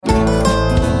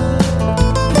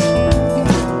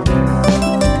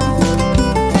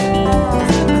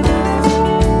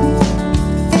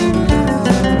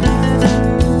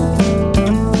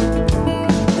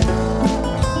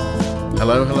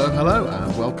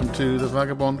welcome to the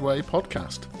Vagabond Way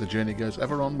podcast. The journey goes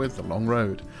ever on with the long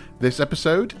road. This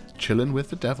episode, Chillin with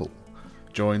the Devil.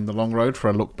 Join the long road for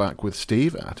a look back with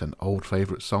Steve at an old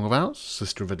favourite song of ours,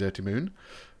 Sister of a Dirty Moon.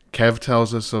 Kev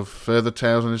tells us of further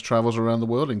tales on his travels around the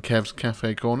world in Kev's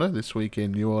Cafe Corner this week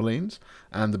in New Orleans.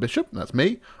 And the Bishop, that's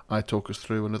me, I talk us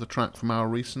through another track from our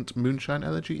recent Moonshine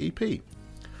Elegy EP.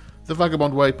 The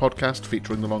Vagabond Way podcast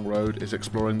featuring the long road is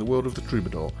exploring the world of the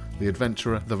troubadour, the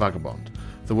adventurer, the vagabond.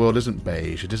 The world isn't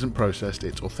beige, it isn't processed,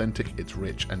 it's authentic, it's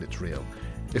rich and it's real.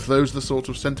 If those are the sorts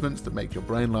of sentiments that make your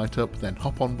brain light up, then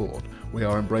hop on board. We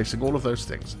are embracing all of those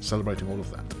things, celebrating all of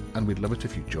that, and we'd love it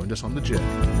if you joined us on the journey.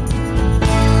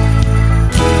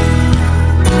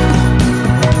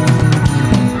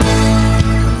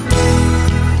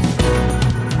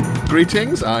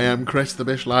 Greetings, I am Chris the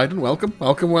Bish Leiden. Welcome.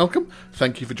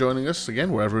 Thank you for joining us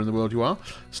again, wherever in the world you are.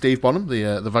 Steve Bonham,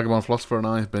 the Vagabond Philosopher, and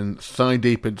I have been thigh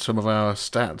deep in some of our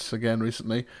stats again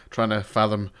recently, trying to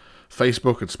fathom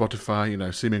Facebook and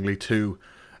Spotify, seemingly two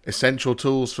essential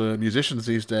tools for musicians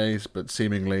these days, but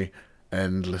seemingly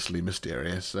endlessly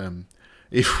mysterious. Even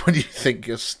when you think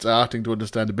you're starting to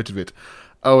understand a bit of it,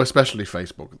 especially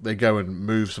Facebook, they go and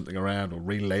move something around or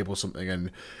relabel something and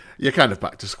you're kind of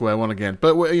back to square one again.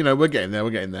 But, we're getting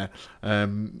there.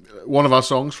 One of our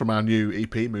songs from our new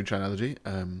EP, Moonshine Elegy,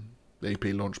 the EP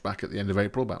launched back at the end of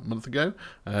April, about a month ago.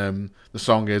 The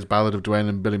song is Ballad of Duane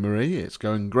and Billy Marie. It's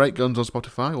going great guns on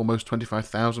Spotify, almost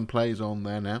 25,000 plays on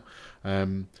there now.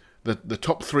 The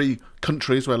top three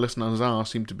countries where listeners are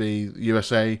seem to be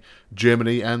USA,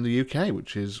 Germany, and the UK,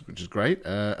 which is great.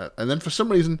 And then for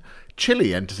some reason,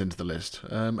 Chile enters into the list,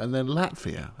 and then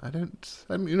Latvia.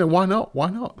 Why not?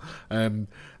 Why not?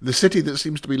 The city that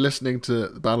seems to be listening to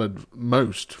the ballad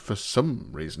most, for some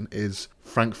reason, is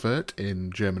Frankfurt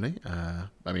in Germany.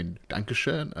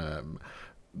 Dankeschön.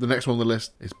 The next one on the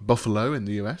list is Buffalo in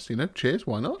the US. Cheers,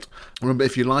 why not? Remember,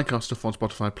 if you like our stuff on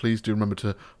Spotify, please do remember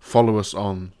to follow us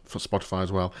on Spotify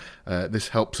as well. This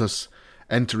helps us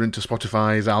enter into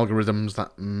Spotify's algorithms,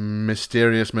 that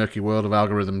mysterious, murky world of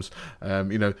algorithms.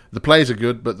 The plays are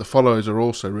good, but the follows are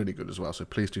also really good as well, so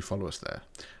please do follow us there.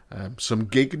 Some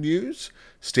gig news.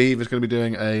 Steve is going to be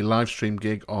doing a live stream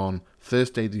gig on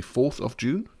Thursday the 4th of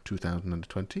June,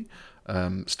 2020,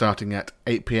 starting at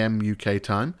 8 p.m. UK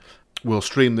time. We'll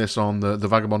stream this on the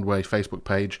Vagabond Way Facebook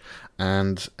page,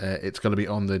 and it's going to be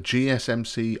on the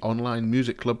GSMC Online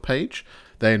Music Club page.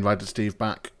 They invited Steve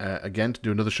back again to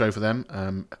do another show for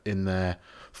them in their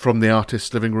From the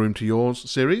Artist's Living Room to Yours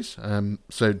series.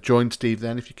 So join Steve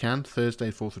then if you can,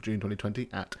 Thursday, 4th of June 2020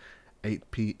 at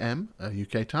 8 p.m.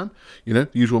 UK time.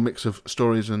 Usual mix of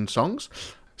stories and songs.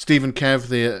 Steve and Kev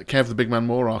the Big Man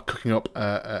Moore, are cooking up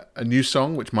a new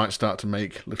song, which might start to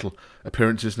make little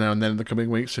appearances now and then in the coming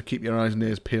weeks, so keep your eyes and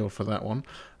ears peeled for that one.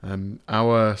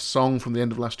 Our song from the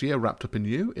end of last year, Wrapped Up in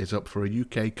You, is up for a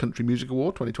UK Country Music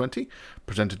Award 2020,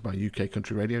 presented by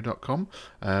ukcountryradio.com.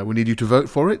 We need you to vote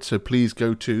for it, so please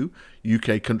go to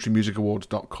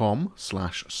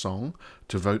ukcountrymusicawards.com/song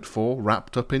to vote for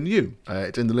Wrapped Up in You.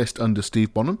 It's in the list under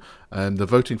Steve Bonham, and the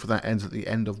voting for that ends at the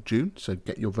end of June, so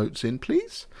get your votes in,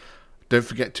 please. Don't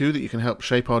forget, too, that you can help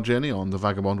shape our journey on The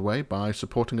Vagabond Way by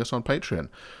supporting us on Patreon.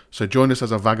 So join us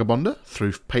as a vagabonder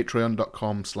through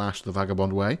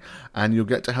patreon.com/thevagabondway, and you'll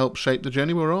get to help shape the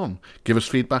journey we're on. Give us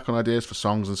feedback on ideas for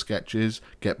songs and sketches,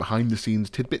 get behind-the-scenes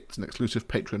tidbits and exclusive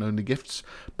Patreon-only gifts.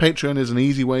 Patreon is an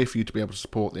easy way for you to be able to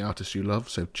support the artists you love,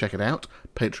 so check it out,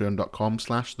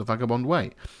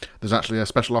 patreon.com/thevagabondway. There's actually a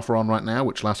special offer on right now,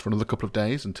 which lasts for another couple of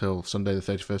days until Sunday the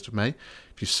 31st of May.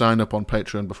 If you sign up on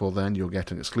Patreon before then, you'll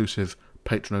get an exclusive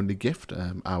patron-only gift,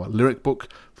 our lyric book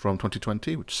from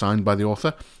 2020, which is signed by the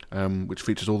author, which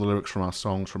features all the lyrics from our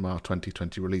songs from our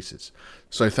 2020 releases.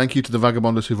 So thank you to the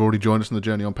Vagabonders who've already joined us on the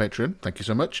journey on Patreon. Thank you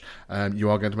so much. You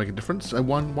are going to make a difference, so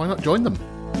why not join them?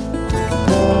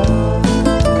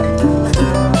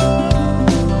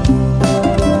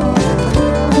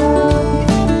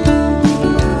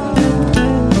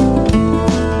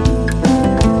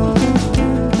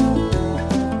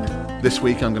 This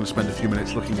week I'm going to spend a few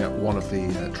minutes looking at one of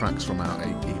the tracks from our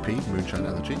EP, Moonshine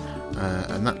Elegy,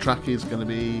 and that track is going to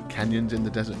be Canyons in the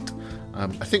Desert. I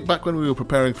think back when we were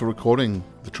preparing for recording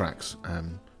the tracks,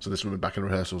 so this would be back in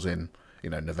rehearsals in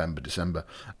November, December,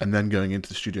 and then going into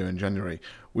the studio in January,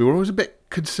 we were always a bit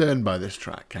concerned by this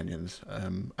track, Canyons.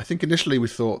 I think initially we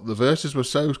thought the verses were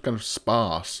so kind of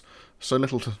sparse, so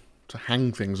little to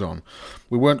hang things on.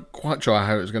 We weren't quite sure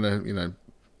how it was going to,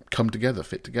 come together,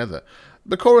 fit together.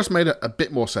 The chorus made a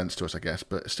bit more sense to us, I guess,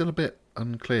 but still a bit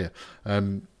unclear.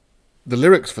 The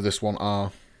lyrics for this one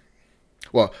are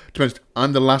Well, to be honest,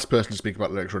 I'm the last person to speak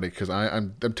about lyrics, really, because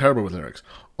I'm terrible with lyrics.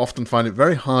 Often find it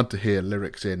very hard to hear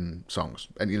lyrics in songs,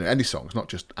 and any songs, not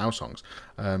just our songs.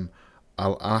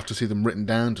 I'll have to see them written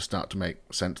down to start to make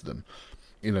sense of them.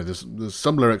 There's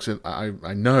some lyrics that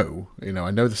I know,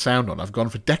 I know the sound on. I've gone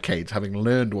for decades having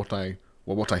learned what I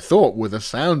thought were the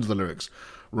sounds of the lyrics,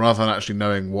 rather than actually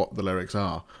knowing what the lyrics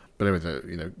are. But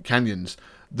anyway, Canyons.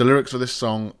 The lyrics of this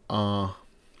song are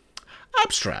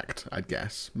abstract, I'd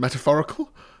guess,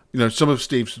 metaphorical. Some of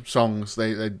Steve's songs,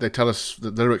 they tell us,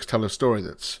 the lyrics tell a story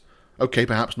that's okay,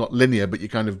 perhaps not linear, but you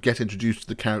kind of get introduced to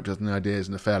the characters and the ideas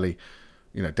in a fairly,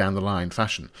 down the line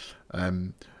fashion.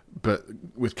 But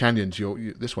with Canyons,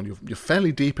 you're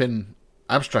fairly deep in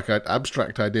abstract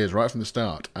ideas right from the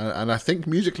start, and I think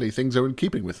musically things are in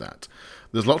keeping with that.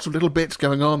 There's lots of little bits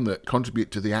going on that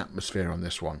contribute to the atmosphere on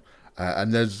this one,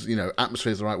 and there's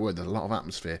atmosphere is the right word. There's a lot of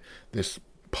atmosphere. This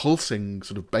pulsing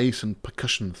sort of bass and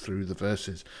percussion through the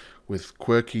verses, with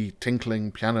quirky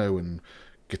tinkling piano and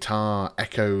guitar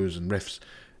echoes and riffs.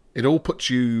 It all puts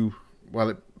you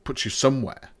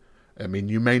somewhere. I mean,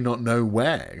 you may not know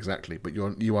where exactly, but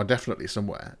you are definitely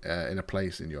somewhere in a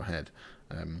place in your head.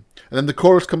 And then the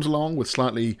chorus comes along with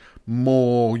slightly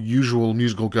more usual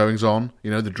musical goings on.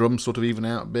 The drums sort of even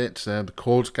out a bit. The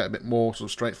chords get a bit more sort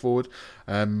of straightforward.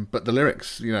 But the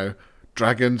lyrics,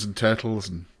 dragons and turtles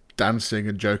and dancing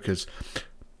and jokers.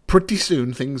 Pretty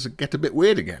soon things get a bit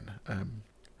weird again.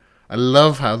 I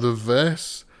love how the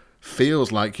verse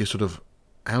feels like you're sort of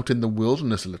out in the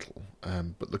wilderness a little,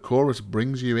 but the chorus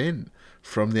brings you in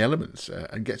from the elements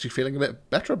and gets you feeling a bit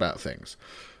better about things,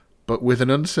 but with an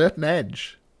uncertain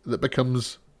edge that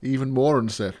becomes even more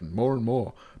uncertain, more and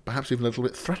more, perhaps even a little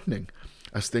bit threatening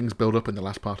as things build up in the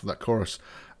last part of that chorus,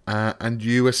 and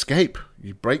you escape,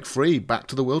 you break free back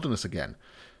to the wilderness again.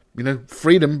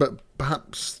 Freedom, but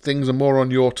perhaps things are more on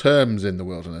your terms in the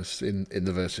wilderness, in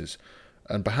the verses,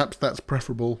 and perhaps that's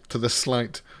preferable to the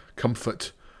slight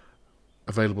comfort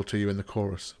available to you in the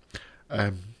chorus.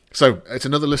 So it's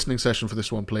another listening session for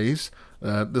this one, please.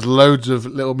 There's loads of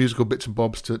little musical bits and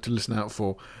bobs to listen out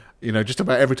for. Just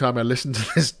about every time I listen to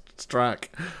this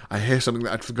track, I hear something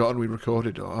that I'd forgotten we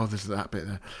recorded. Oh, there's that bit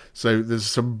there. So there's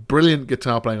some brilliant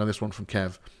guitar playing on this one from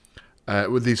Kev,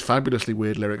 with these fabulously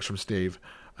weird lyrics from Steve.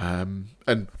 And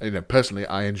personally,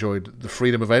 I enjoyed the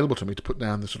freedom available to me to put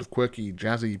down the sort of quirky,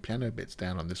 jazzy piano bits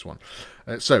down on this one.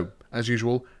 So, as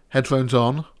usual, headphones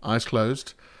on, eyes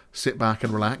closed, sit back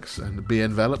and relax and be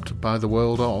enveloped by the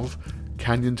world of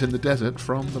Canyons in the Desert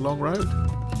from The Long Road.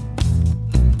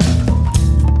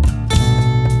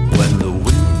 When the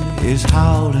wind is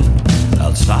howling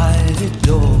outside your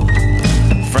door,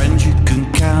 friends you can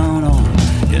count on,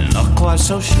 you're not quite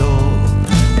so sure.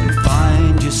 You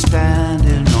find you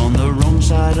standing on the wrong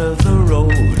side of the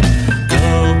road.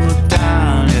 Girl, put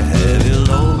down your heavy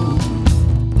load.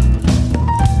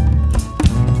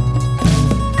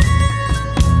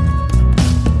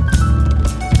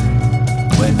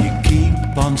 When you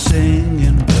keep on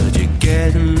singing but you're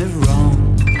getting it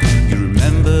wrong, you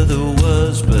remember the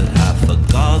words but have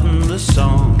forgotten the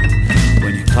song.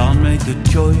 When you can't make the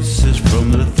choices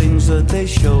from the things that they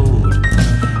showed,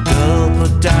 girl,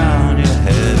 put down your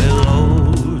heavy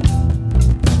load.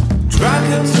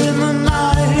 Dragons in the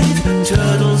night,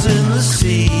 turtles in the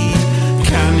sea,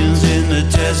 canyons in the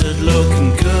desert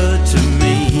looking good to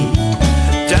me.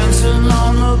 Dancing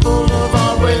on the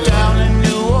boulevard way down in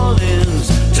New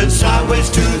Orleans, turn sideways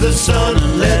to the sun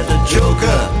and let the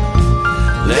joker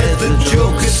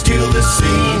steal the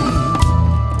scene.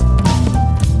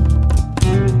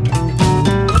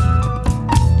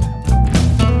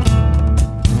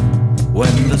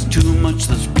 When there's too much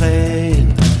that's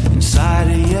playing inside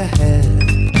of your head,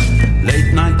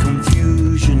 late night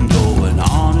confusion going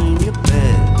on in your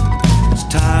bed. It's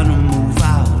time to move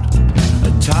out,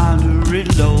 a time to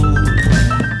reload.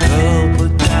 Girl,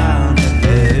 put down your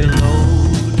heavy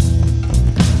load.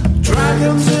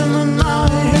 Dragons in the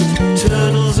night,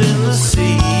 turtles in the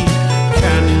sea,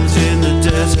 canyons in the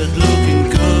desert looking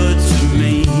good to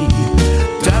me.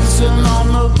 Dancing on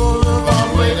the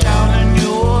boulevard way down in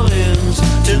New Orleans,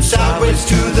 turn sideways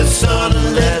to the sun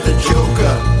and let the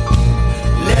joker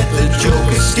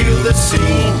steal the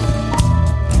scene.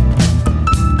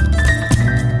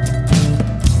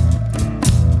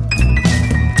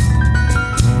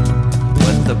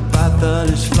 When the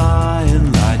battle is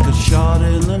flying like a shot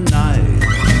in the night,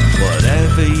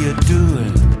 whatever you're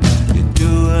doing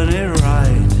it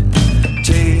right.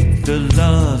 Take the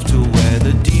love to where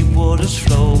the deep waters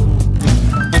flow.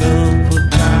 Girl, put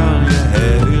down your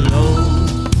heavy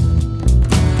load.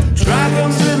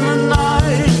 Dragons in the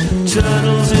night,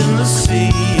 turtles in the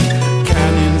sea,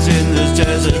 canyons in the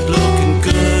desert looking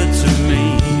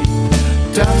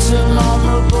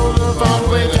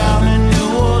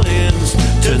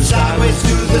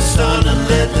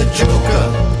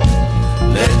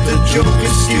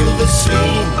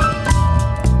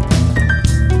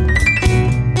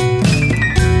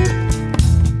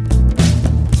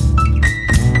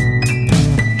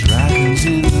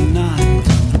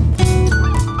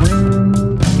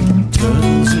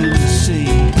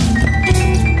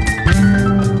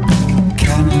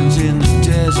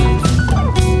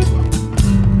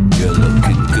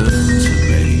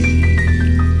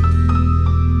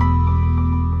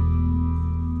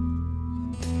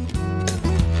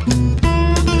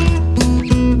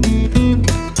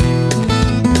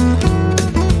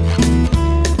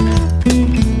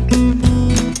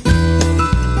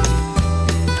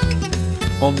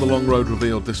the long road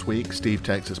revealed this week, Steve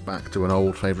takes us back to an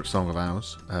old favourite song of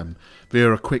ours,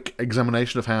 via a quick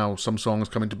examination of how some songs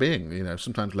come into being,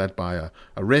 sometimes led by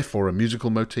a riff or a musical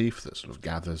motif that sort of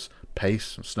gathers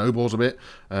pace and snowballs a bit.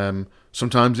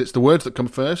 Sometimes it's the words that come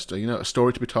first, a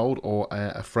story to be told, or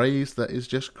a phrase that is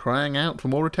just crying out for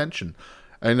more attention.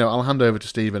 I'll hand over to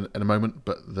Steve in a moment,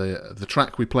 but the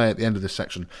track we play at the end of this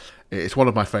section, it's one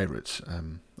of my favourites.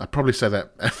 I probably say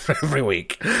that every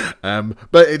week,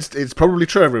 but it's probably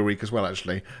true every week as well,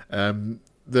 actually.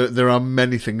 There are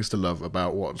many things to love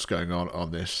about what's going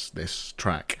on this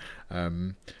track.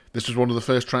 This was one of the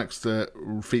first tracks that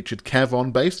featured Kev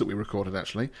on bass that we recorded,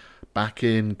 actually, back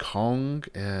in Kong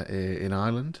in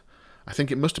Ireland. I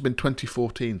think it must have been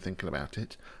 2014, thinking about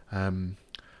it. And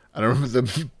I remember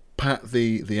Pat,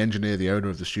 the engineer, the owner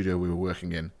of the studio we were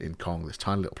working in Kong, this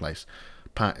tiny little place.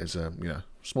 Pat is a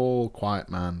small, quiet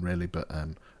man, really, but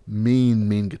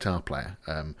mean guitar player.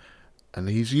 And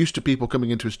he's used to people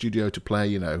coming into a studio to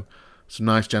play, some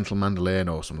nice gentle mandolin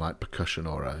or some light percussion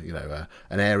or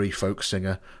an airy folk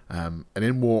singer. And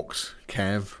in walks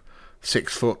Kev,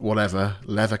 6 foot whatever,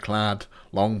 leather clad,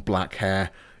 long black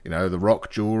hair, the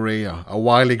rock jewellery, a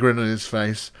wily grin on his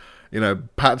face.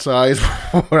 Pat's eyes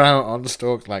were out on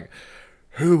stalks like,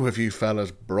 who have you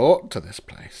fellas brought to this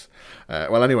place?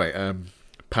 Well, anyway,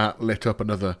 Pat lit up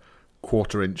another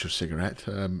 1/4 inch of cigarette.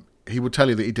 He would tell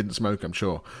you that he didn't smoke, I'm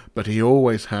sure, but he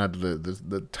always had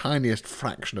the tiniest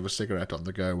fraction of a cigarette on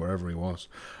the go wherever he was.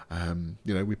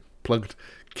 We plugged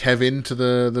Kev into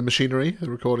the machinery, the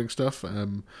recording stuff.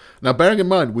 Now, bearing in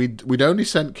mind, we'd only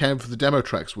sent Kev the demo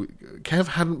tracks. Kev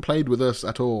hadn't played with us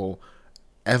at all,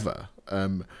 ever,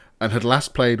 and had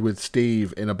last played with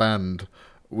Steve in a band,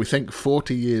 we think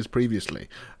 40 years previously.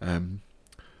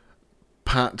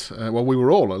 Pat, we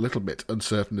were all a little bit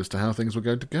uncertain as to how things were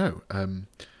going to go.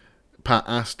 Pat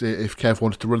asked if Kev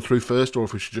wanted to run through first or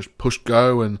if we should just push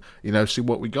go and, see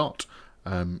what we got.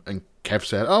 And Kev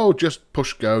said, just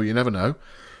push go, you never know.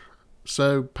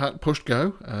 So Pat pushed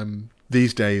go.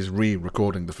 These days,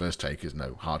 re-recording the first take is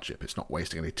no hardship. It's not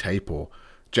wasting any tape or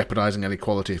jeopardising any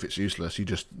quality if it's useless. You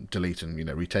just delete and,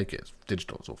 retake it. It's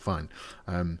digital, it's all fine.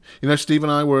 Steve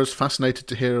and I were as fascinated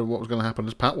to hear what was going to happen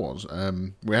as Pat was.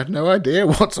 We had no idea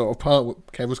what sort of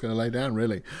part Kev was going to lay down,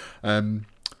 really.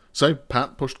 So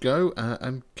Pat pushed go,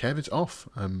 and Kev is off.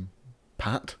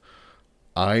 Pat,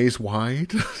 eyes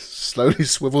wide, slowly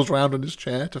swivels round on his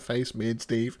chair to face me and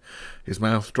Steve. His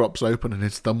mouth drops open and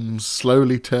his thumbs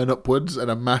slowly turn upwards and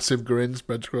a massive grin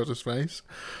spreads across his face.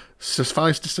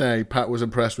 Suffice to say, Pat was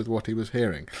impressed with what he was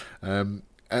hearing. And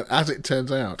as it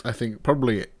turns out, I think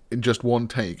probably in just one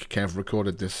take, Kev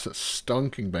recorded this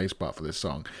stonking bass part for this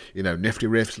song. Nifty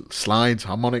riffs, slides,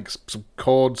 harmonics, some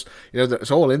chords.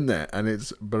 It's all in there, and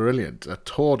it's brilliant. A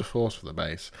tour de force for the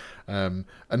bass. And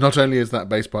not only is that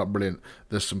bass part brilliant,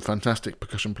 there's some fantastic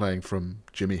percussion playing from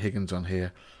Jimmy Higgins on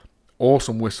here.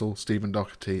 Awesome whistle, Stephen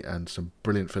Doherty, and some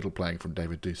brilliant fiddle playing from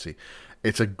David Ducey.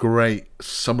 It's a great,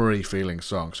 summery feeling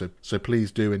song, so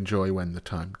please do enjoy when the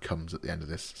time comes at the end of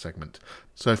this segment.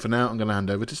 So for now, I'm going to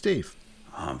hand over to Steve.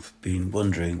 I've been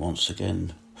wondering once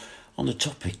again, on the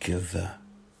topic of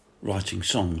writing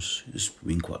songs, there's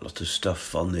been quite a lot of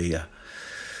stuff on the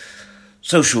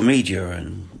social media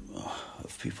and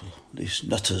of people, these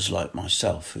nutters like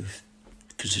myself, who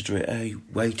consider it a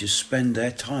way to spend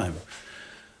their time.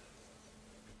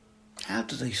 How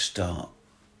do they start?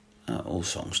 All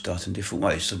songs start in different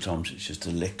ways. Sometimes it's just a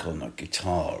lick on a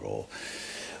guitar or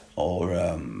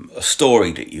a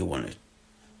story that you want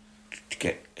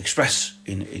to express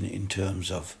in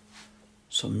terms of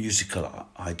some musical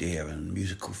idea and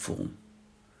musical form.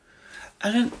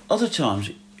 And then other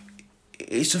times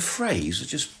it's a phrase that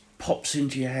just pops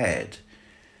into your head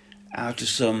out of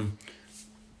some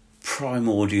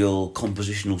primordial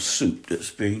compositional soup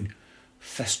that's been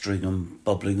festering and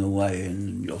bubbling away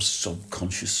in your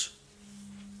subconscious.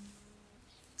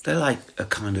 They're like a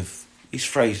kind of, these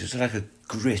phrases, they're like a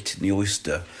grit in the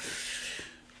oyster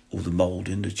or the mould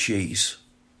in the cheese.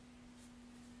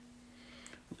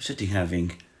 I was sitting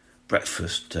having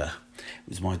breakfast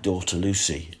with my daughter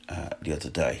Lucy the other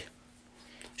day.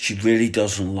 She really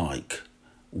doesn't like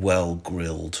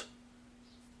well-grilled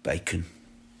bacon.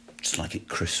 Just like it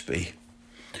crispy.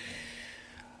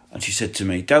 And she said to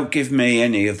me, "Don't give me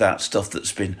any of that stuff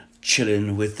that's been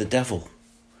chilling with the devil."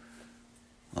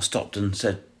 I stopped and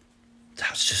said,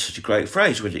 "That's just such a great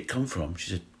phrase. Where did it come from?" She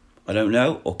said, "I don't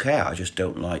know or care. I just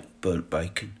don't like burnt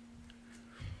bacon."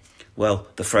 Well,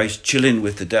 the phrase "chilling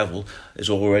with the devil" is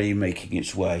already making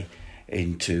its way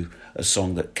into a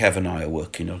song that Kev and I are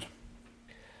working on.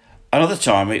 Another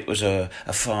time, it was a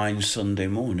fine Sunday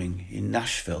morning in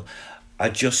Nashville, I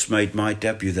just made my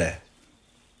debut there.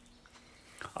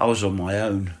 I was on my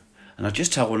own, and I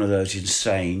just had one of those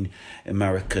insane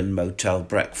American motel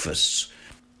breakfasts.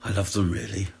 I love them,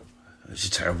 really. It's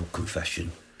a terrible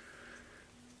confession.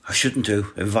 I shouldn't do.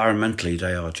 Environmentally,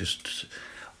 they are just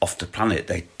off the planet.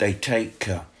 They take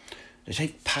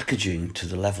packaging to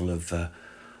the level of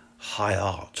high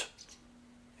art.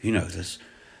 You know, there's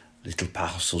little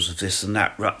parcels of this and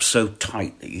that wrapped so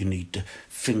tight that you need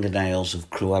fingernails of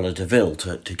Cruella de Vil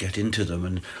to get into them,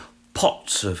 and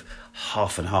pots of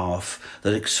half and half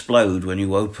that explode when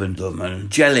you open them,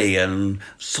 and jelly and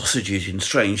sausages in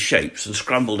strange shapes, and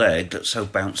scrambled egg that's so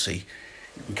bouncy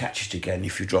you can catch it again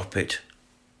if you drop it.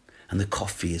 And the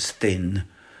coffee is thin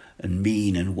and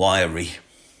mean and wiry.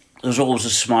 There's always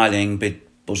a smiling,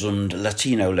 big-bosomed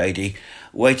Latino lady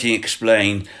waiting to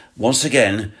explain, once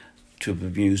again, to a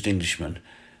bemused Englishman,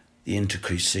 the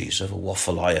intricacies of a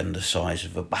waffle iron the size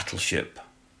of a battleship.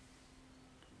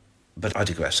 But I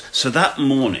digress. So that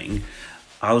morning,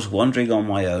 I was wandering on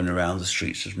my own around the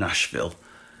streets of Nashville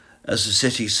as the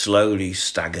city slowly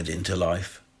staggered into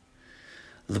life.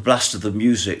 The blast of the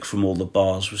music from all the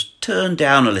bars was turned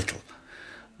down a little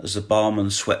as the barman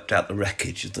swept out the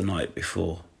wreckage of the night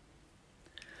before.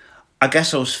 I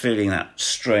guess I was feeling that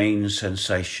strange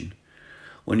sensation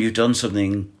when you've done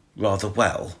something rather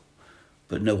well,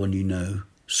 but no one you know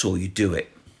saw you do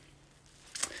it.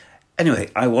 Anyway,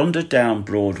 I wandered down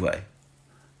Broadway,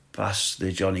 past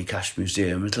the Johnny Cash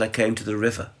Museum, until I came to the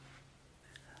river.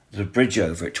 There's a bridge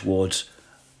over it towards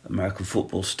American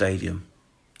Football Stadium,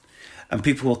 and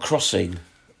people were crossing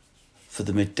for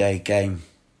the midday game.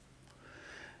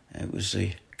 It was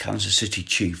the Kansas City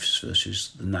Chiefs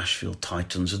versus the Nashville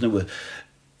Titans, and there were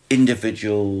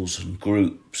individuals and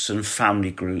groups and family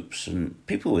groups, and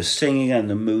people were singing, and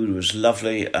the mood was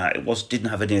lovely. Didn't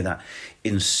have any of that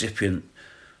incipient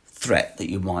threat that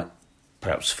you might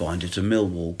perhaps find at a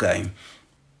Millwall game.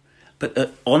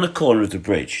 But on the corner of the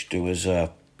bridge, there was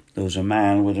a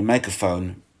man with a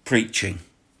megaphone preaching,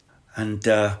 and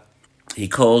he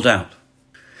called out,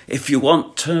 "If you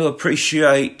want to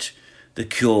appreciate the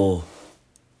Cure,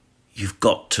 you've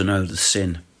got to know the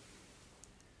sin."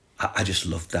 I just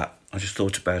loved that. I just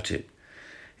thought about it.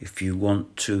 If you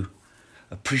want to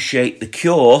appreciate the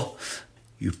Cure,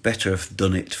 you better have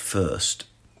done it first.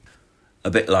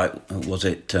 A bit like, was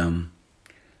it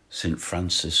St.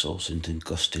 Francis or St.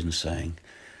 Augustine saying,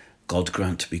 "God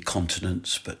grant me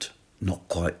continence, but not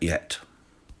quite yet."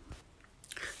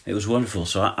 It was wonderful.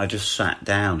 So I just sat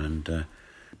down and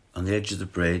on the edge of the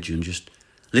bridge and just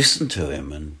listened to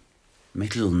him and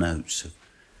made little notes of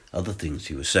other things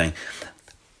he was saying.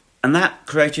 And that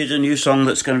created a new song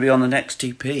that's going to be on the next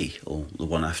EP, or the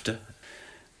one after,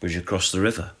 Bridge Across the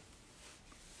River.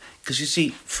 Because you see,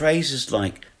 phrases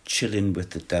like "chillin'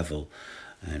 with the devil"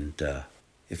 and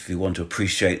 "if you want to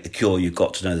appreciate the Cure, you've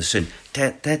got to know the sin,"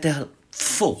 they're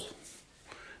full.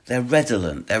 They're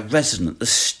redolent, they're resonant, there's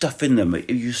stuff in them.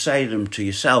 You say them to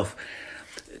yourself,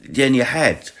 in your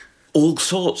head, all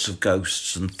sorts of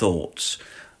ghosts and thoughts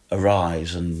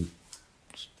arise, and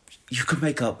you can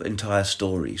make up entire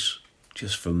stories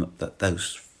just from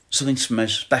those. Something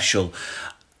special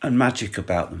and magic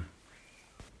about them.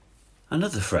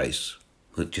 Another phrase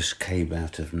that just came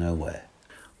out of nowhere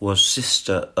was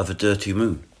 "sister of a dirty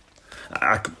moon."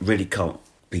 I really can't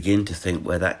begin to think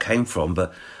where that came from,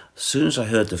 but as soon as I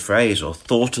heard the phrase or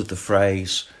thought of the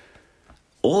phrase,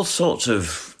 all sorts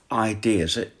of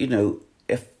ideas. You know,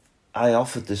 if I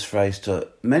offered this phrase to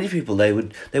many people, they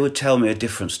would tell me a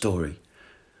different story.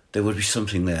 There would be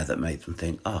something there that made them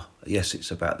think, yes, it's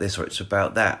about this or it's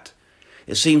about that.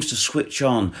 It seems to switch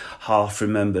on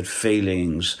half-remembered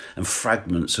feelings and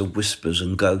fragments of whispers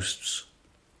and ghosts.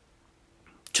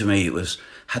 To me, it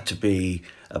had to be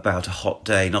about a hot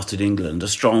day, not in England, a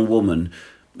strong woman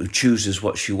who chooses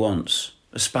what she wants,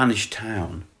 a Spanish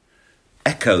town,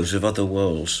 echoes of other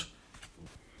worlds.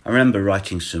 I remember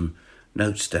writing some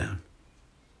notes down.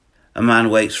 A man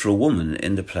waits for a woman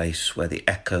in the place where the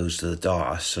echoes of the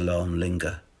Dar es Salaam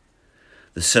linger.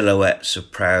 The silhouettes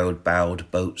of proud bowed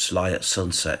boats lie at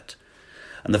sunset,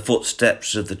 and the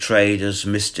footsteps of the traders,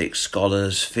 mystics,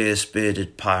 scholars,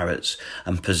 fierce-bearded pirates,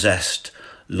 and possessed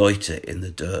loiter in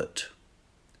the dirt.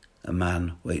 A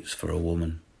man waits for a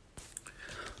woman.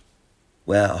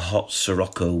 Where a hot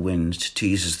sirocco wind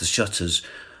teases the shutters,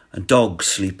 and dogs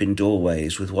sleep in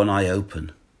doorways with one eye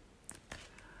open.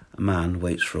 A man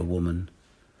waits for a woman.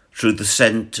 Through the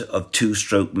scent of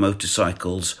two-stroke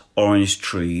motorcycles, orange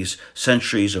trees,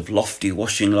 centuries of lofty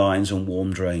washing lines and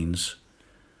warm drains.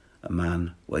 A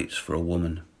man waits for a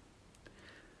woman.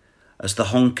 As the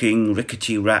honking,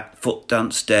 rickety rat foot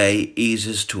dance day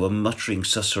eases to a muttering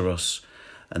susurrus,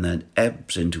 and then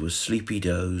ebbs into a sleepy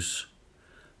doze,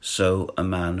 so a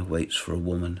man waits for a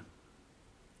woman.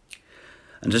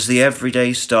 And as the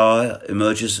everyday star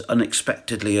emerges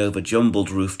unexpectedly over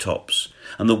jumbled rooftops,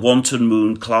 and the wanton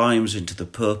moon climbs into the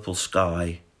purple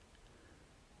sky,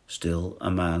 still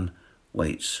a man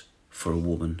waits for a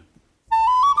woman.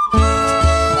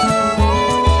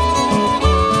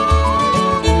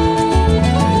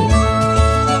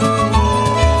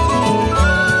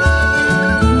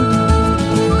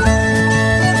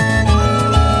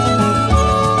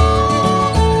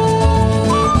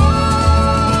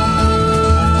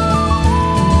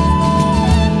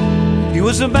 He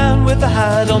was a man with a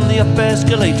hat on the up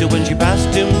escalator when she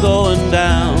passed him going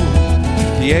down.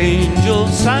 The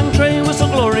angels sang Train was the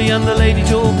glory and the lady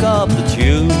took up the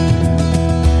tune.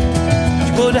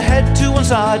 She put her head to one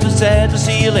side and said, "I'll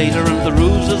see you later," and the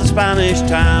roofs of the Spanish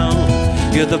town.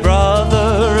 You're the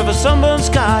brother of a sunburned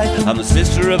sky, I'm the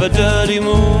sister of a dirty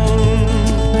moon.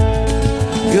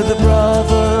 You're the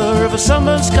brother of a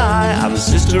sunburned sky, I'm the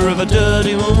sister of a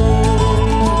dirty moon.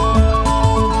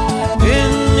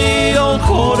 In the old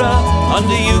quarter,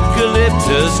 under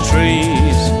eucalyptus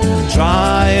trees,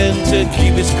 trying to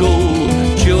keep it cool,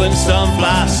 chewing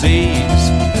sunflower seeds,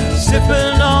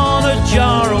 sipping on a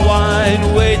jar of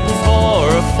wine, waiting for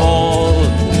a fall.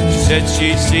 She said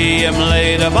she'd see him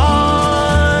later by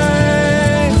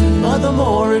the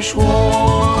Moorish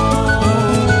wall.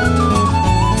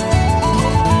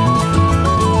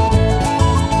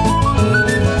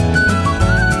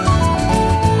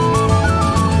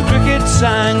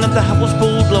 Sang and the hat was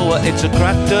pulled lower, it's a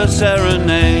cracked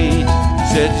serenade.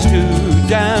 Said it's too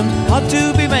damned hot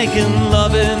to be making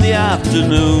love in the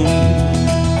afternoon.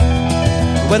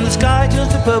 When the sky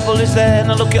turns to purple, it's then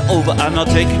I'll look you over and I'll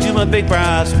take you to my big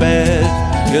brass bed.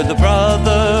 You're the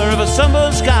brother of a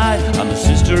sunburned sky, I'm the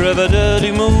sister of a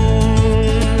dirty moon.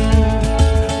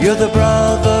 You're the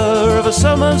brother of a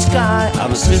summer sky, I'm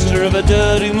the sister of a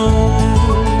dirty moon.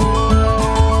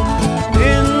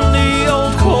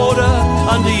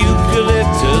 Under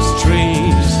eucalyptus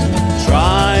trees,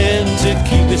 trying to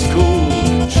keep us cool,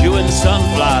 chewing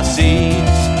sunflower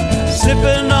seeds,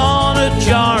 sipping on a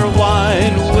jar of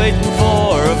wine, waiting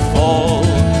for a fall.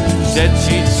 Said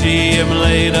she'd see him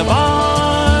later by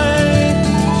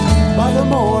the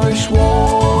Moorish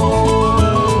wall.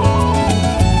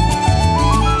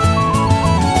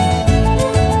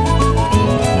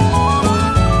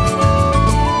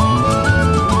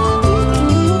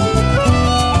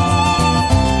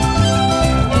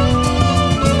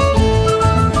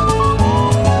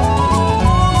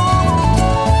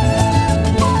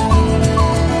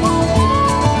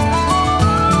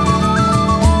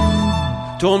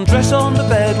 Torn dress on the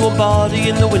bed, one body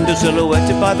in the window,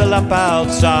 silhouetted by the lamp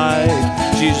outside.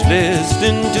 She's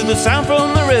listening to the sound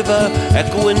from the river,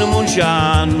 echo in the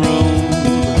moonshine room.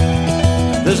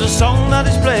 There's a song that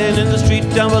is playing in the street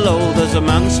down below, there's a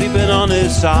man sleeping on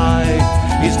his side.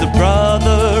 He's the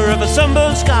brother of a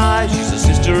sunburned sky, she's the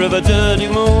sister of a dirty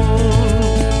moon.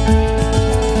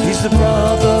 He's the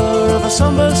brother of a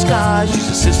sunburned sky, she's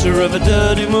the sister of a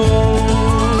dirty moon.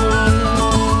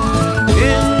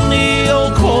 In the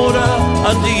old quarter,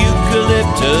 under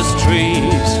eucalyptus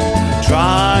trees,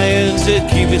 trying to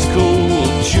keep us cool,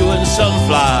 chewing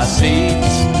sunflower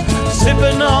seeds,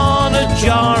 sipping on a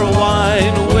jar of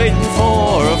wine, waiting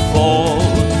for a fall.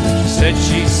 Said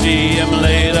she'd see him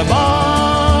later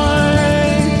by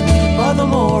the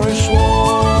Moorish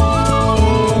wall.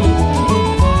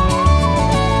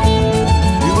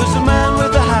 He was a man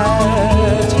with a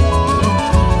hat,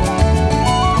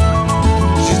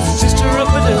 sister of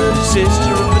a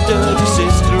dirty,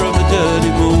 sister of a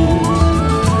dirty moon.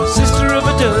 Sister of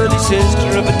a dirty,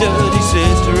 sister of a dirty,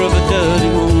 sister of a dirty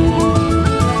moon.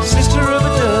 Sister of a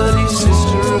dirty,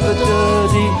 sister of a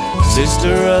dirty,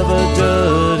 sister of a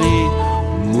dirty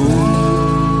moon.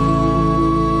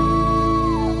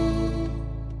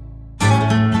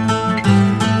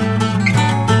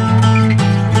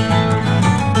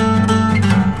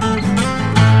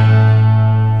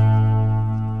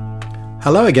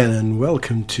 Hello again and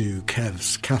welcome to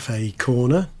Kev's Cafe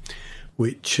Corner,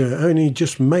 which only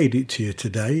just made it to you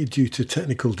today due to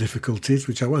technical difficulties,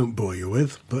 which I won't bore you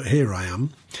with, but here I am.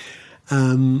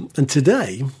 And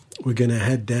today we're going to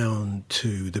head down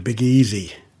to the Big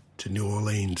Easy, to New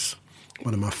Orleans,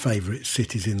 one of my favourite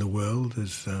cities in the world,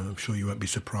 as I'm sure you won't be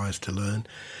surprised to learn.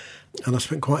 And I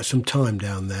spent quite some time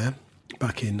down there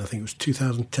back in, I think it was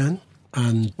 2010,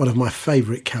 and one of my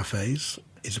favourite cafes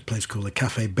is a place called the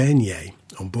Café Beignet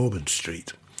on Bourbon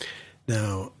Street.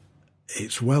 Now,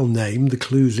 it's well named, the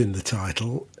clue's in the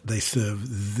title. They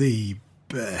serve the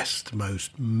best,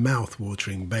 most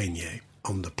mouth-watering beignet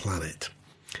on the planet.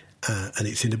 and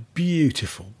it's in a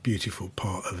beautiful, beautiful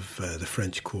part of the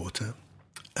French Quarter.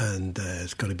 And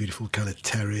it's got a beautiful kind of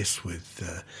terrace with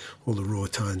all the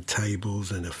wrought iron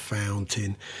tables and a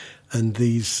fountain and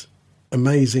these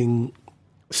amazing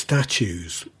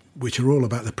statues which are all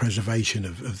about the preservation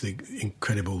of the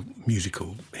incredible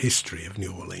musical history of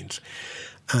New Orleans.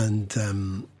 And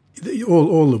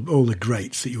all the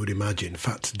greats that you would imagine,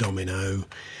 Fats Domino,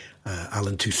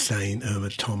 Alan Toussaint, Irma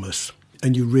Thomas,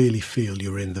 and you really feel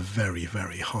you're in the very,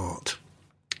 very heart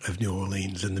of New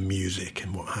Orleans and the music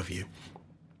and what have you.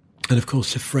 And of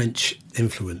course, the French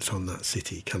influence on that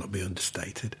city cannot be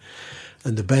understated.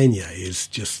 And the beignet is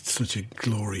just such a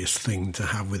glorious thing to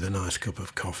have with a nice cup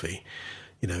of coffee.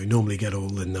 You know, you normally get all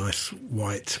the nice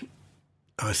white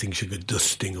icing sugar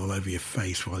dusting all over your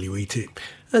face while you eat it.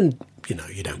 And, you know,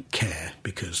 you don't care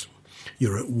because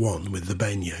you're at one with the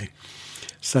beignet.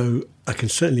 So I can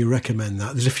certainly recommend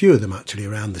that. There's a few of them actually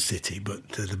around the city, but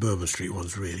the Bourbon Street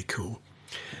one's really cool.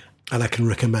 And I can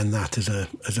recommend that as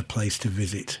a place to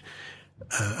visit.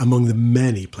 Among the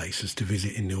many places to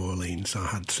visit in New Orleans, I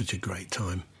had such a great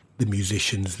time. The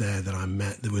musicians there that I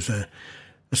met, there was a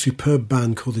superb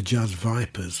band called the Jazz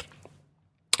Vipers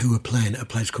who were playing at a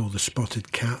place called the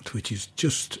Spotted Cat, which is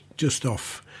just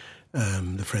off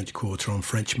the French Quarter on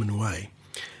Frenchman Way.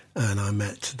 And I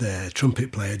met their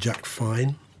trumpet player, Jack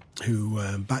Fine,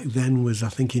 who back then was, I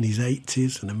think, in his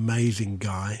 80s, an amazing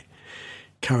guy.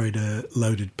 Carried a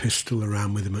loaded pistol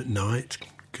around with him at night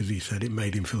because he said it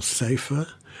made him feel safer.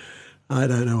 I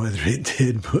don't know whether it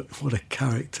did, but what a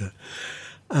character.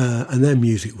 And their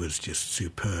music was just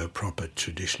superb, proper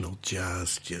traditional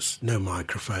jazz, just no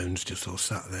microphones, just all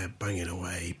sat there banging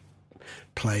away,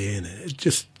 playing. It's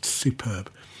just superb.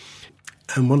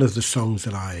 And one of the songs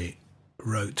that I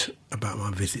wrote about my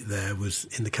visit there was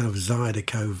in the kind of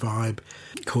Zydeco vibe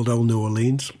called Old New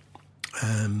Orleans.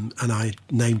 And I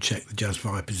name-checked the Jazz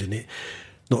Vipers in it.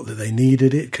 Not that they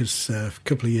needed it, because a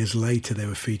couple of years later they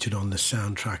were featured on the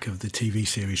soundtrack of the TV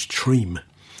series Treem,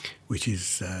 which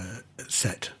is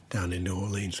set down in New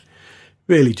Orleans.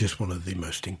 Really just one of the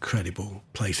most incredible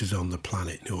places on the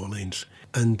planet, New Orleans.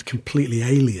 And completely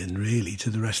alien, really, to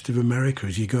the rest of America.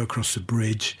 As you go across the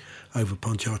bridge over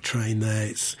Pontchartrain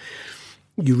there,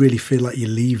 you really feel like you're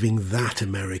leaving that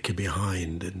America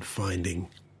behind and finding...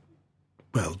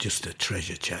 well, just a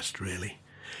treasure chest, really.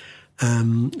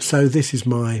 So this is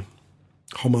my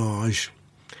homage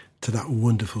to that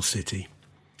wonderful city.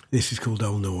 This is called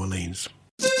Old New Orleans.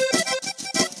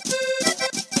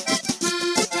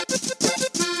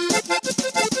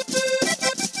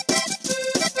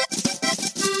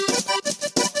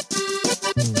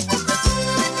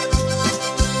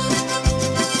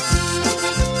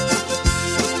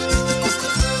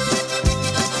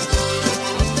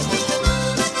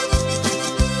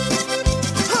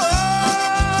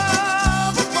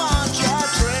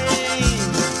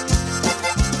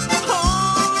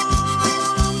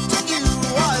 Home to New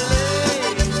Orleans.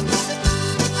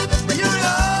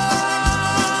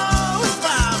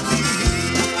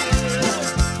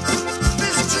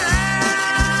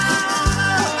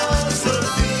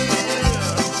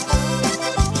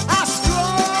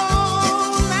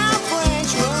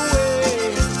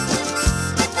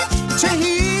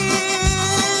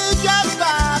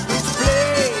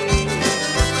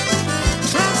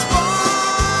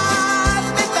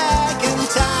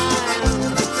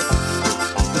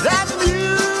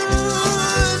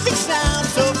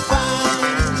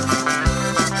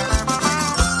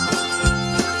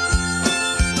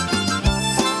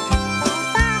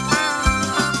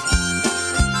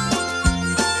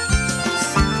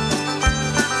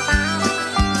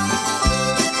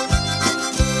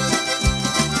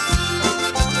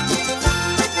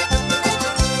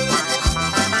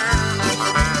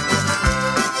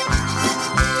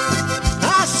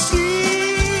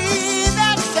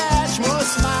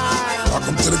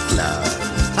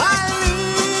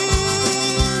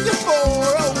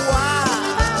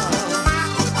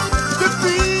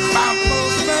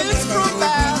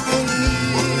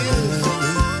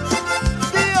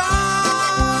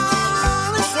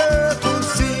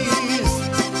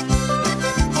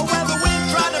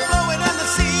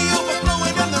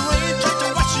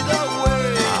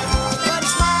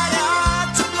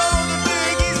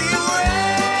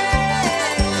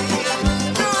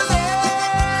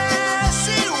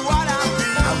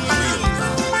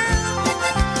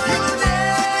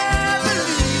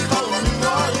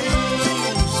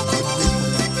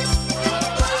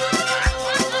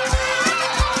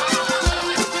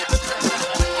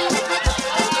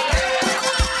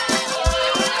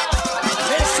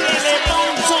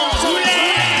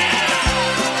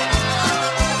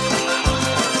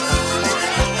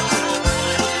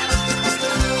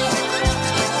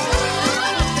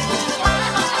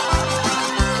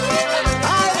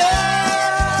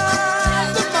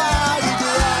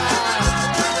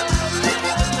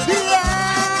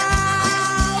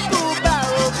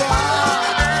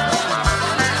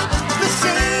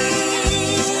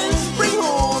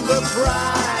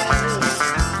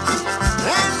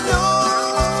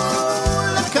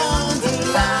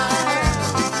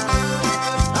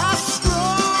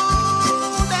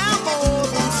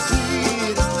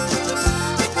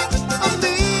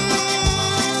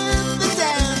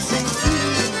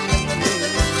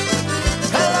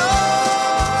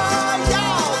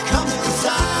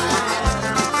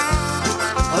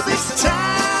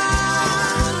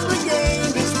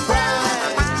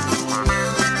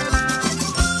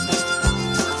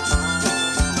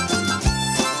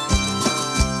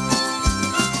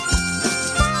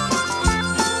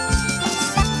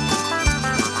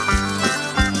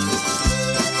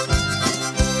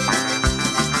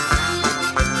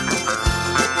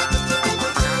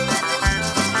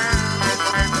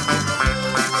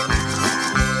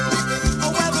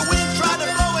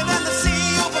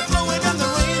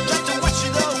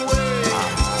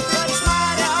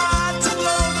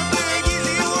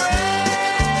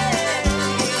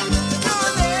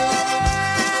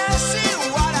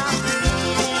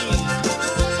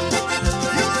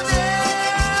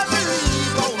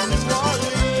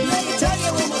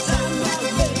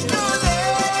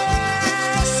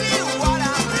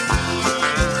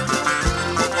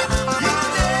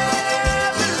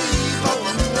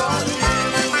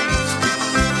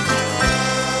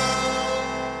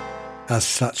 as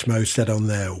Satchmo said on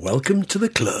there, welcome to the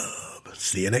club.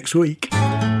 See you next week.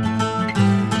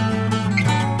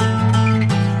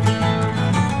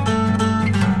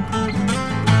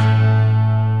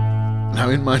 Now,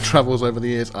 in my travels over the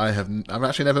years, I've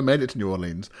actually never made it to New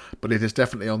Orleans, but it is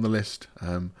definitely on the list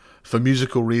for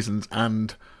musical reasons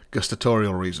and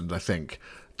gustatorial reasons, I think.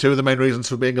 Two of the main reasons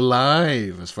for being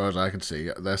alive, as far as I can see.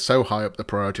 They're so high up the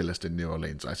priority list in New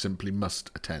Orleans, I simply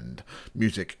must attend.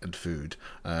 Music and food.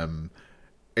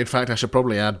 In fact, I should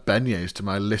probably add beignets to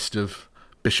my list of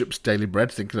Bishop's Daily Bread,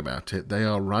 thinking about it. They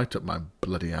are right up my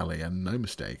bloody alley, and no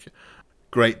mistake.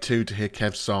 Great, too, to hear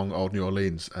Kev's song, Old New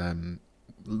Orleans. The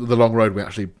Long Road, we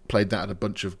actually played that at a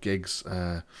bunch of gigs.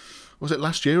 Was it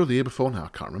last year or the year before now?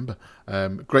 I can't remember.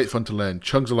 Great fun to learn.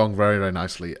 Chugs along very, very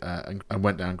nicely and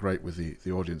went down great with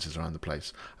the audiences around the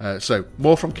place. So,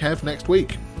 more from Kev next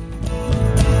week.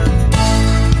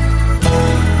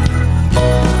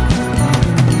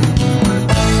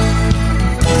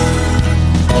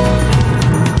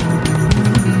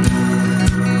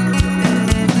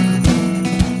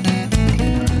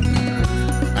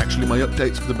 My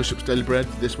updates for the Bishop's Daily Bread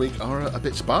this week are a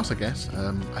bit sparse, I guess.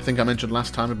 I think I mentioned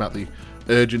last time about the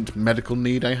urgent medical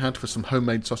need I had for some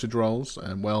homemade sausage rolls.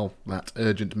 Well, that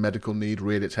urgent medical need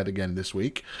reared its head again this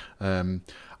week. I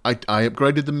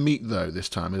upgraded the meat, though, this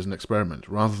time as an experiment.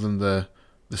 Rather than the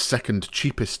second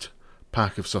cheapest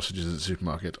pack of sausages at the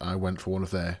supermarket, I went for one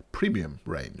of their premium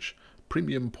range,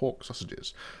 premium pork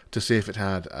sausages, to see if it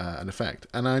had an effect.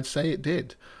 And I'd say it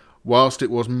did. Whilst it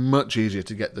was much easier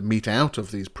to get the meat out of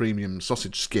these premium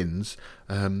sausage skins,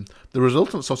 the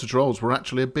resultant sausage rolls were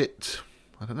actually a bit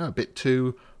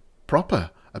too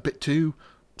proper, a bit too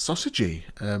sausagey.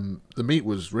 The meat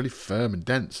was really firm and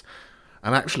dense,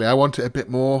 and actually I want it a bit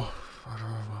more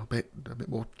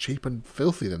cheap and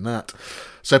filthy than that.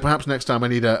 So perhaps next time I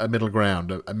need a middle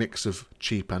ground, a mix of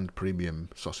cheap and premium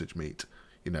sausage meat.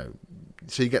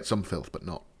 So you get some filth, but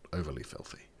not overly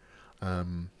filthy.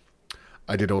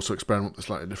 I did also experiment with a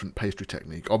slightly different pastry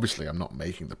technique. Obviously, I'm not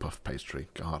making the puff pastry.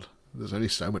 God, there's only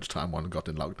so much time one got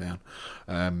in lockdown.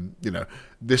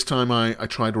 This time I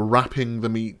tried wrapping the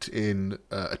meat in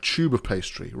a tube of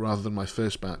pastry rather than my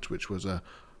first batch, which was a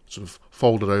sort of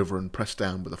folded over and pressed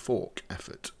down with a fork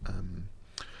effort.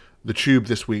 The tube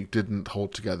this week didn't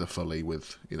hold together fully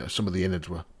with, some of the innards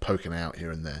were poking out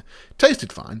here and there.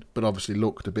 Tasted fine, but obviously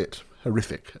looked a bit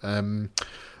horrific.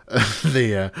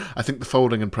 I think the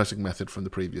folding and pressing method from the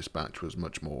previous batch was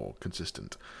much more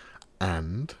consistent.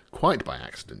 And, quite by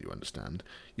accident, you understand,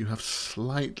 you have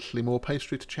slightly more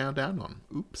pastry to chow down on.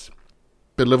 Oops.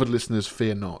 Beloved listeners,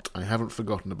 fear not. I haven't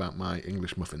forgotten about my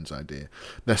English muffins idea.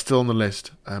 They're still on the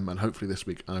list, and hopefully this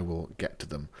week I will get to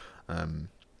them.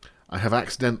 I have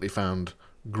accidentally found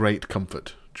great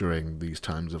comfort during these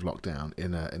times of lockdown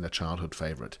in a childhood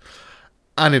favourite.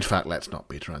 And in fact, let's not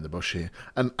beat around the bush here,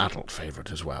 an adult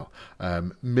favourite as well.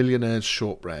 Millionaire's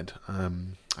Shortbread.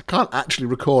 I can't actually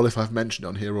recall if I've mentioned it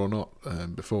on here or not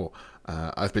before.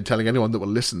 I've been telling anyone that will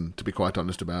listen, to be quite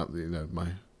honest, about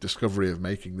my discovery of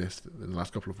making this in the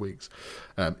last couple of weeks.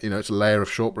 It's a layer of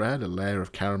shortbread, a layer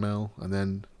of caramel, and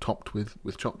then topped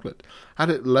with chocolate. Had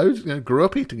it loads, grew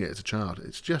up eating it as a child.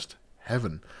 It's just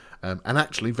heaven. And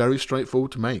actually very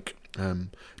straightforward to make.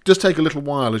 Does take a little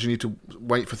while as you need to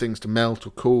wait for things to melt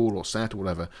or cool or set or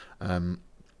whatever,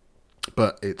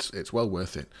 but it's well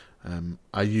worth it.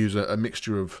 I use a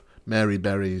mixture of Mary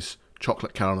Berry's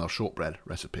chocolate caramel shortbread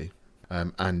recipe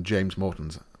and James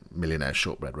Morton's Millionaire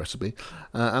Shortbread recipe,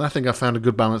 and I think I found a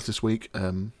good balance this week.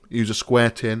 Use a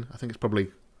square tin. I think it's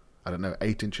probably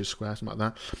 8 inches square, something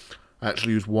like that. I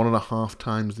actually use 1.5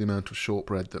 times the amount of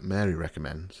shortbread that Mary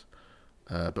recommends.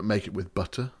 But make it with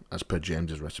butter, as per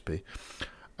James's recipe.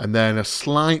 And then a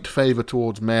slight favour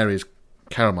towards Mary's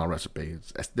caramel recipe.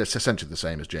 It's essentially the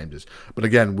same as James's, but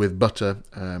again with butter,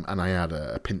 and I add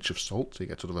a pinch of salt, so you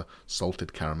get sort of a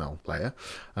salted caramel layer.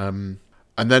 And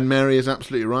then Mary is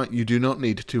absolutely right. You do not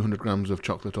need 200 grams of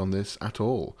chocolate on this at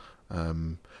all.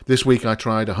 This week I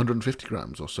tried 150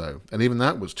 grams or so, and even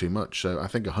that was too much, so I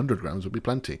think 100 grams would be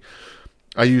plenty.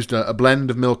 I used a blend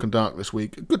of milk and dark this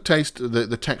week. Good taste.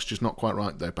 The texture's not quite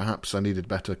right, though. Perhaps I needed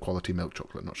better quality milk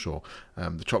chocolate, not sure.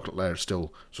 The chocolate layer is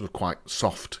still sort of quite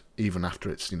soft, even after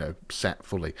it's, set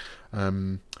fully.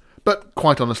 But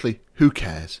quite honestly, who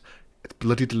cares? It's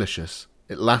bloody delicious.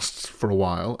 It lasts for a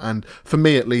while, and for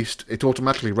me at least, it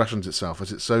automatically rations itself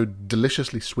as it's so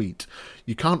deliciously sweet.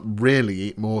 You can't really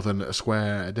eat more than a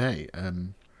square a day.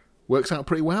 Works out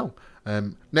pretty well.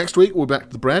 Next week we'll be back to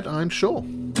the bread, I'm sure.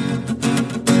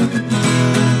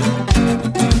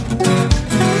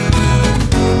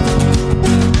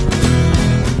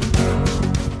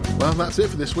 Well, that's it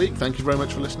for this week. Thank you very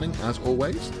much for listening, as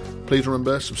always. Please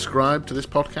remember, subscribe to this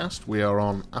podcast. We are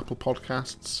on Apple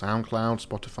Podcasts, SoundCloud,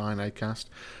 Spotify, and Acast.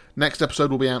 Next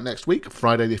episode will be out next week,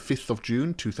 Friday the 5th of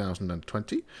June,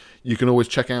 2020. You can always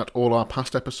check out all our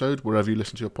past episodes wherever you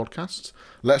listen to your podcasts.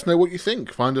 Let us know what you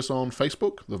think. Find us on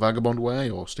Facebook, The Vagabond Way,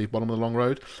 or Steve Bottom of the Long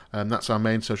Road. That's our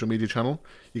main social media channel.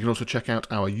 You can also check out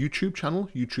our YouTube channel,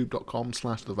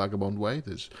 youtube.com/The Vagabond Way.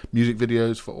 There's music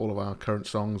videos for all of our current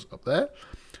songs up there.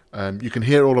 You can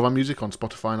hear all of our music on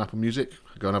Spotify and Apple Music.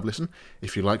 Go and have a listen.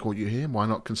 If you like what you hear, why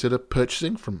not consider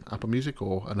purchasing from Apple Music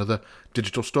or another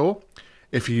digital store?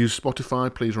 If you use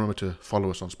Spotify, please remember to follow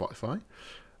us on Spotify.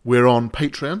 We're on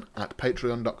Patreon at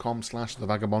patreon.com/The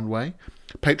Vagabond Way.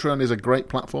 Patreon is a great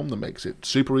platform that makes it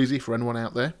super easy for anyone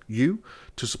out there, you,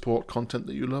 to support content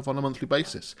that you love on a monthly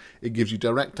basis. It gives you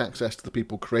direct access to the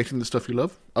people creating the stuff you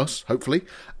love, us, hopefully,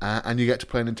 and you get to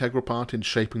play an integral part in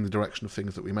shaping the direction of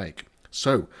things that we make.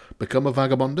 So, become a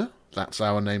Vagabonder, that's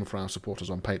our name for our supporters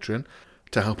on Patreon,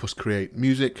 to help us create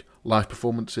music, live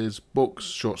performances, books,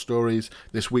 short stories,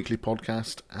 this weekly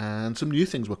podcast, and some new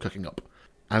things we're cooking up.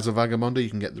 As a Vagabonder, you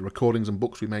can get the recordings and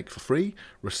books we make for free,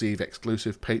 receive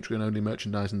exclusive Patreon-only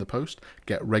merchandise in the post,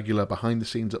 get regular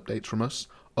behind-the-scenes updates from us,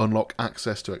 unlock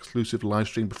access to exclusive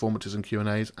live-stream performances and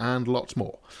Q&As, and lots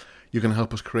more. You can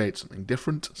help us create something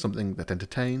different, something that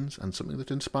entertains, and something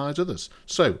that inspires others.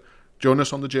 So, join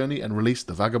us on the journey and release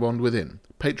the vagabond within.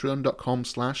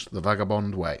 Patreon.com/The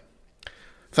Vagabond Way.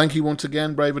 Thank you once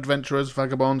again, brave adventurers,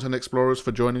 vagabonds and explorers,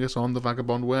 for joining us on The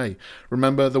Vagabond Way.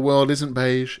 Remember, the world isn't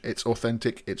beige, it's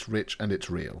authentic, it's rich and it's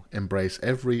real. Embrace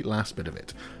every last bit of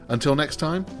it. Until next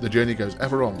time, the journey goes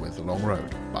ever on with The Long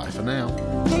Road. Bye for now.